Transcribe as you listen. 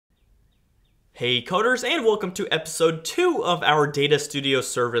Hey coders, and welcome to episode 2 of our Data Studio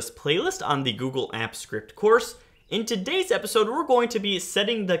Service playlist on the Google Apps Script course. In today's episode, we're going to be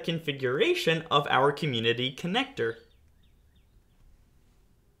setting the configuration of our community connector.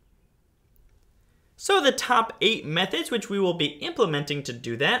 So the top 8 methods which we will be implementing to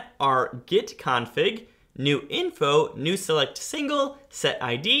do that are getConfig, new info, new select single, set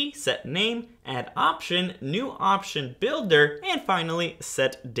ID, set name, add option, new option builder, and finally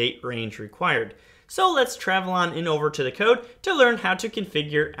set date range required. So let's travel on in over to the code to learn how to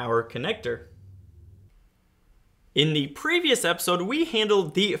configure our connector. In the previous episode, we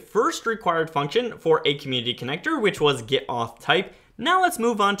handled the first required function for a community connector, which was getAuthType. Now let's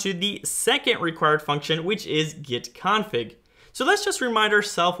move on to the second required function, which is getConfig. So let's just remind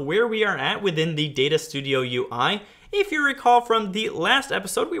ourselves where we are at within the Data Studio UI. If you recall from the last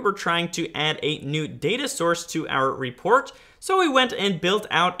episode, we were trying to add a new data source to our report. So we went and built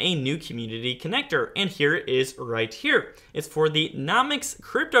out a new community connector, and here it is right here. It's for the Nomics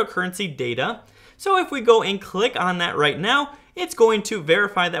cryptocurrency data. So if we go and click on that right now, it's going to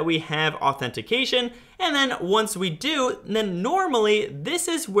verify that we have authentication. And then once we do, then normally this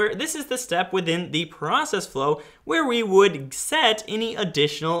is the step within the process flow where we would set any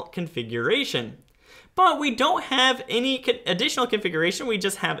additional configuration. But we don't have any additional configuration. We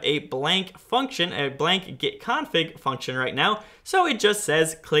just have a blank function, a blank getConfig function right now. So it just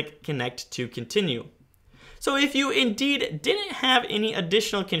says click connect to continue. So if you indeed didn't have any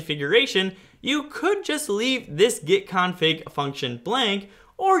additional configuration, you could just leave this getConfig function blank,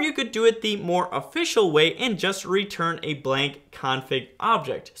 or you could do it the more official way and just return a blank config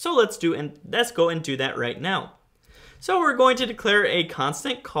object. So let's go and do that right now. So we're going to declare a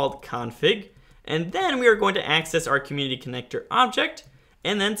constant called config, and then we are going to access our community connector object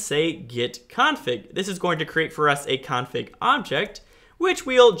and then say getConfig. This is going to create for us a config object, which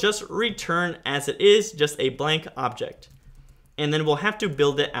we'll just return as it is, just a blank object. And then we'll have to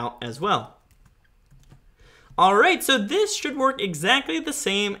build it out as well. All right, so this should work exactly the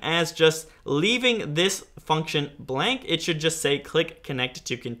same as just leaving this function blank. It should just say click connect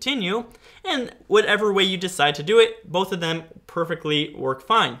to continue, and whatever way you decide to do it, both of them perfectly work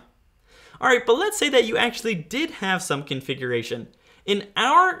fine. All right, but let's say that you actually did have some configuration. In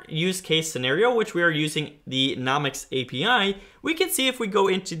our use case scenario, which we are using the Nomics API, we can see if we go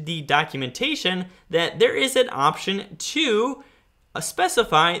into the documentation that there is an option to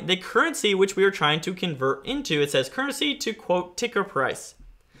specify the currency which we are trying to convert into. It says currency to quote ticker price.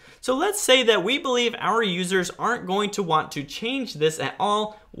 So let's say that we believe our users aren't going to want to change this at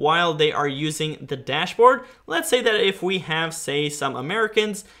all while they are using the dashboard. Let's say that if we have, say, some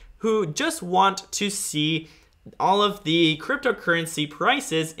Americans who just want to see all of the cryptocurrency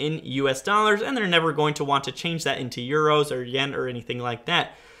prices in US dollars, and they're never going to want to change that into euros or yen or anything like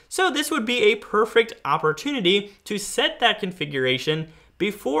that. So this would be a perfect opportunity to set that configuration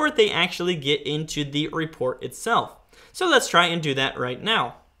before they actually get into the report itself. So let's try and do that right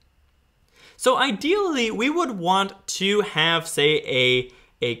now. So ideally, we would want to have, say,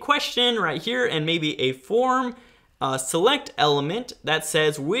 a question right here and maybe a form select element that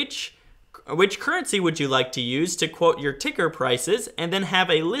says which currency would you like to use to quote your ticker prices, and then have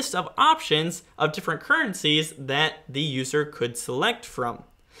a list of options of different currencies that the user could select from.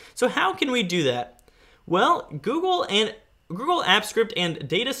 So how can we do that? Well, Google Apps Script and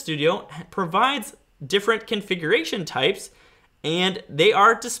Data Studio provides different configuration types, and they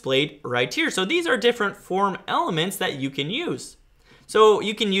are displayed right here. So these are different form elements that you can use. So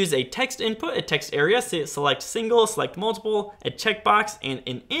you can use a text input, a text area, select single, select multiple, a checkbox, and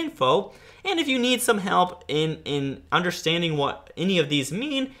an info. And if you need some help in understanding what any of these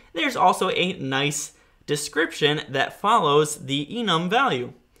mean, there's also a nice description that follows the enum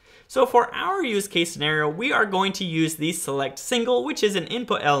value. So for our use case scenario, we are going to use the select single, which is an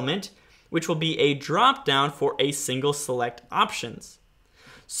input element, which will be a drop down for a single select options.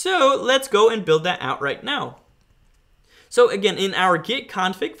 So let's go and build that out right now. So again, in our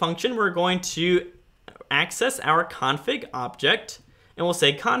getConfig function, we're going to access our config object, and we'll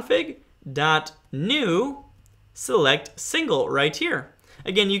say config.new select single right here.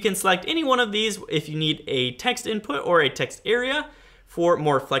 Again, you can select any one of these if you need a text input or a text area. For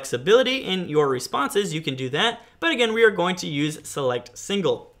more flexibility in your responses, you can do that. But again, we are going to use select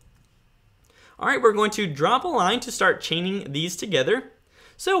single. All right, we're going to drop a line to start chaining these together.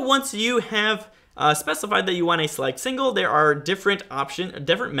 So once you have specified that you want a select single, there are different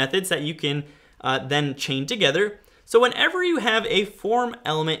methods that you can then chain together. So whenever you have a form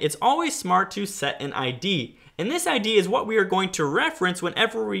element, it's always smart to set an ID. And this ID is what we are going to reference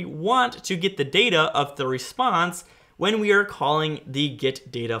whenever we want to get the data of the response when we are calling the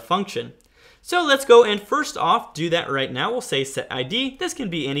getData function. So let's go and first off do that right now. We'll say set ID. This can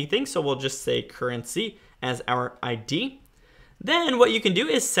be anything, so we'll just say currency as our ID. Then what you can do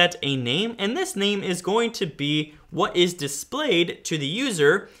is set a name, and this name is going to be what is displayed to the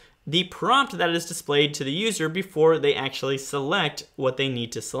user, the prompt that is displayed to the user before they actually select what they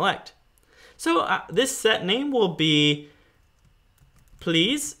need to select. So this set name will be,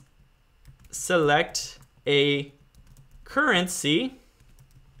 please select a currency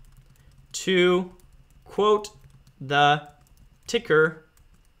to quote the ticker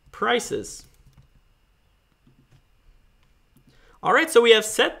prices. All right, so we have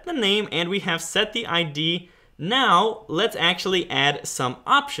set the name and we have set the ID. Now let's actually add some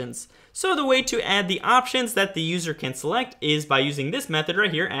options. So the way to add the options that the user can select is by using this method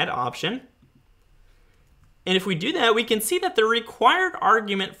right here, add option. And if we do that, we can see that the required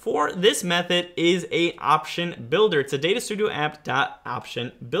argument for this method is a option builder. It's a Data Studio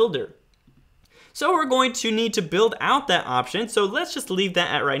app.option builder. So we're going to need to build out that option. So let's just leave that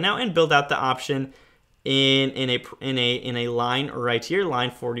at right now and build out the option in a line right here,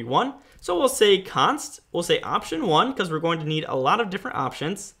 line 41. So we'll say we'll say option 1 because we're going to need a lot of different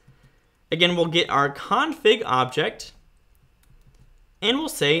options. Again, we'll get our config object and we'll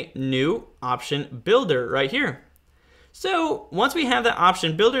say new option builder right here. So once we have that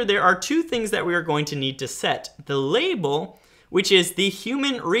option builder, there are two things that we are going to need to set. The label, which is the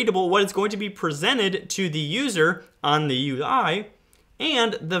human readable, what is going to be presented to the user on the UI,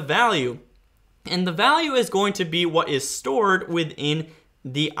 and the value. And the value is going to be what is stored within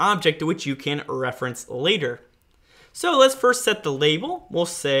the object, which you can reference later. So let's first set the label. We'll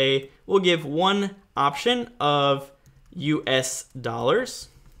give one option of US dollars,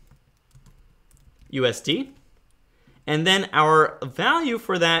 USD. And then our value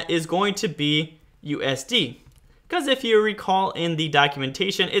for that is going to be USD. Because if you recall in the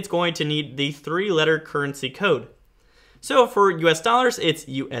documentation, it's going to need the 3-letter currency code. So for US dollars, it's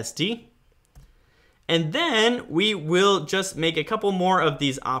USD. And then we will just make a couple more of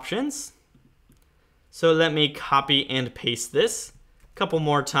these options. So let me copy and paste this a couple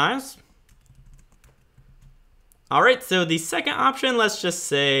more times. All right, so the second option, let's just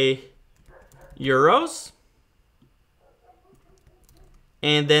say euros.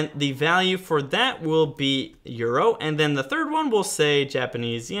 And then the value for that will be euro. And then the third one, we'll say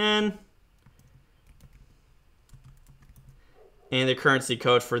Japanese yen. And the currency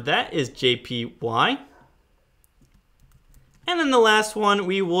code for that is JPY. And then the last one,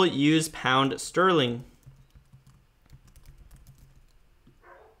 we will use pound sterling.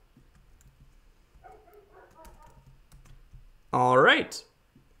 All right.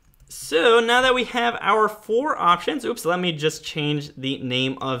 So now that we have our 4 options, let me just change the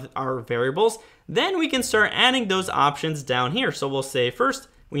name of our variables. Then we can start adding those options down here. So we'll say first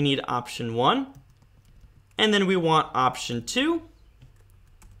we need option 1, and then we want option 2,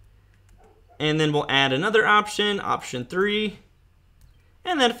 and then we'll add another option, option 3,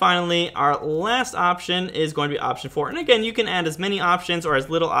 and then finally our last option is going to be option 4. And again, you can add as many options or as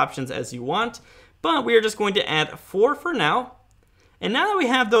little options as you want, but we are just going to add 4 for now. And now that we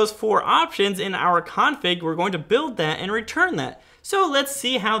have those 4 options in our config, we're going to build that and return that. So let's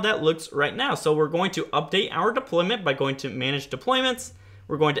see how that looks right now. So we're going to update our deployment by going to manage deployments.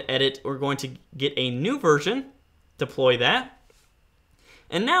 We're going to edit, we're going to get a new version, deploy that.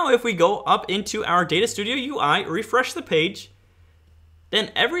 And now if we go up into our Data Studio UI, refresh the page,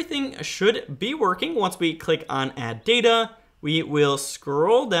 then everything should be working. Once we click on add data, we will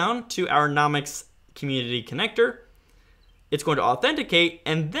scroll down to our Nomics community connector. It's going to authenticate,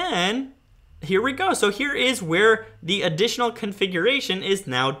 and then here we go. So here is where the additional configuration is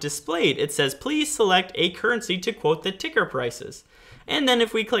now displayed. It says, please select a currency to quote the ticker prices. And then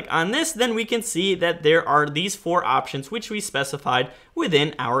if we click on this, then we can see that there are these 4 options which we specified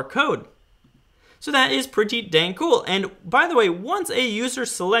within our code. So that is pretty dang cool. And by the way, once a user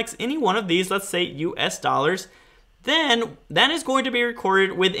selects any one of these, let's say US dollars, then that is going to be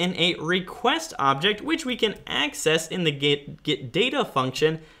recorded within a request object, which we can access in the get data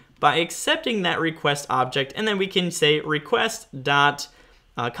function by accepting that request object. And then we can say request.config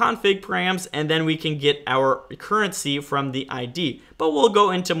params, and then we can get our currency from the ID. But we'll go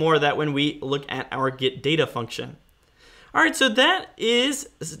into more of that when we look at our get data function. All right, so that is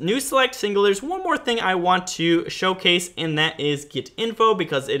new select single. There's one more thing I want to showcase, and that is get info,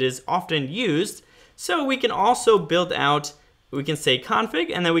 because it is often used. So we can also build out, we can say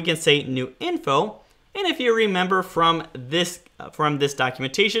config, and then we can say new info. And if you remember from this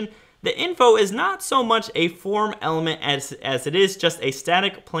documentation, the info is not so much a form element as it is just a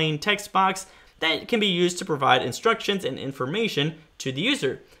static plain text box that can be used to provide instructions and information to the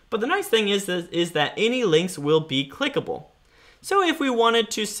user. But the nice thing is that any links will be clickable. So if we wanted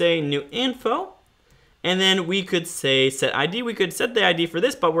to say new info, and then we could say set ID, we could set the ID for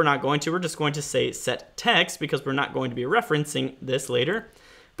this, but we're not going to. We're just going to say set text because we're not going to be referencing this later.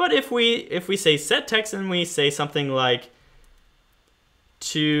 But if we say set text and we say something like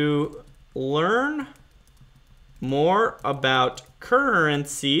to learn more about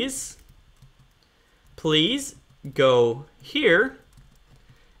currencies, please go here.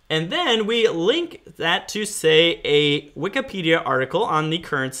 And then we link that to, say, a Wikipedia article on the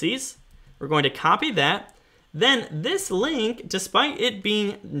currencies. We're going to copy that. Then this link, despite it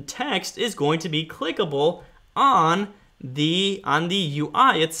being text, is going to be clickable on the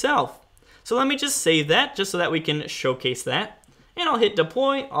UI itself. So let me just save that just so that we can showcase that. And I'll hit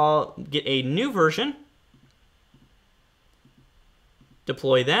deploy. I'll get a new version.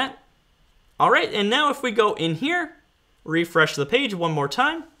 Deploy that. All right, and now if we go in here, refresh the page one more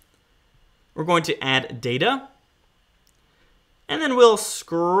time, we're going to add data. And then we'll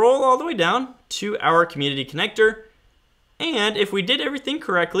scroll all the way down to our community connector. And if we did everything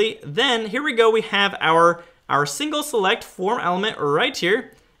correctly, then here we go. We have our single select form element right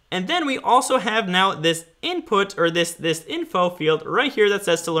here. And then we also have now this input or this info field right here that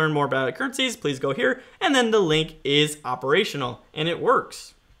says to learn more about currencies, please go here. And then the link is operational and it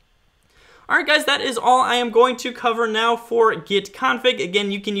works. All right, guys, that is all I am going to cover now for getConfig.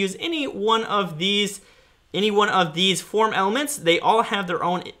 Again, you can use any one of these form elements. They all have their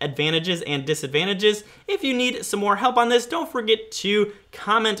own advantages and disadvantages. If you need some more help on this, don't forget to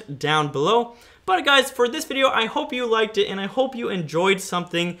comment down below. But guys, for this video, I hope you liked it and I hope you enjoyed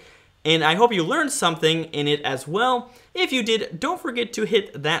something and I hope you learned something in it as well. If you did, don't forget to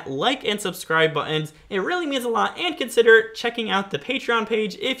hit that like and subscribe buttons. It really means a lot, and consider checking out the Patreon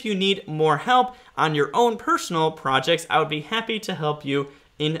page if you need more help on your own personal projects. I would be happy to help you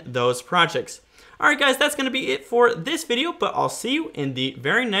in those projects. All right, guys, that's going to be it for this video, but I'll see you in the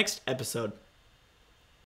very next episode.